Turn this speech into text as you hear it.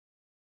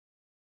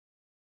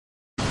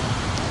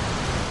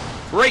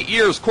For 8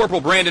 years, Corpral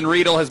Brandon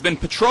Briedel has been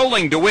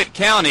patrolling Dewit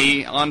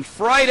County. On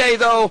Friday,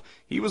 though,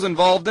 he was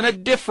involved in a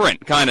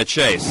different kind of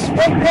chase.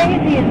 What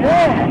crazy is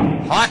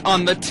that? Hot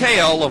on the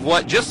tail of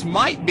what just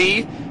might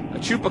be a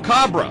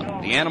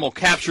Chupacabra. The animal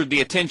captured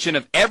the attention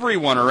of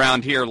everyone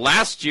around here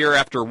last year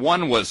after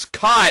one was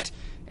caught,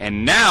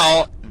 and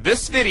now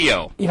this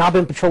video. You know, I've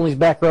been patrolling these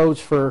back roads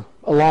for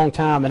a long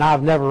time, and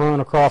I've never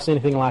run across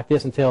anything like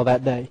this until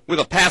that day.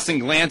 With a passing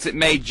glance, it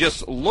may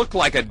just look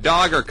like a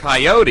dog or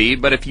coyote,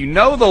 but if you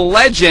know the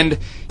legend,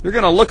 you're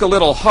going to look a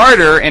little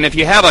harder, and if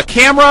you have a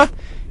camera,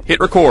 hit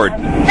record.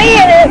 I'm seeing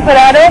it, but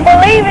I don't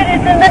believe it.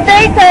 It's in the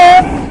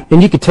daytime.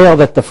 And you could tell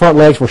that the front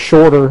legs were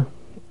shorter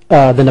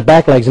than the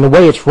back legs, and the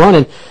way it's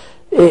running,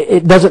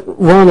 it doesn't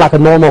run like a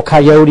normal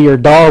coyote or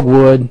dog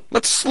would.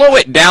 Let's slow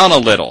it down a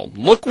little.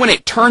 Look when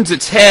it turns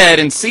its head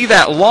and see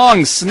that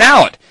long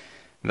snout.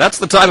 That's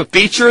the type of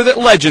feature that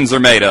legends are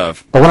made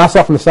of. But when I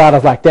saw from the side, I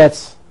was like,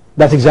 that's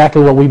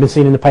exactly what we've been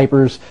seeing in the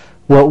papers,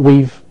 what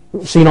we've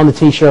seen on the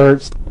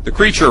T-shirts. The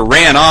creature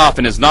ran off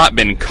and has not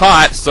been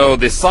caught, so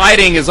the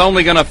sighting is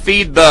only going to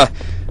feed the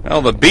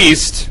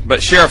beast.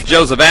 But Sheriff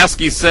Joe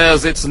Zavasky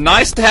says it's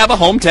nice to have a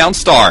hometown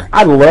star.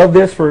 I love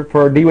this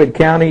for Dewit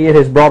County. It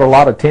has brought a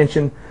lot of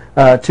attention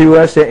to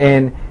us,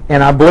 and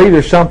I believe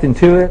there's something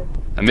to it.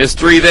 A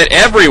mystery that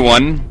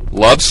everyone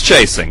loves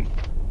chasing.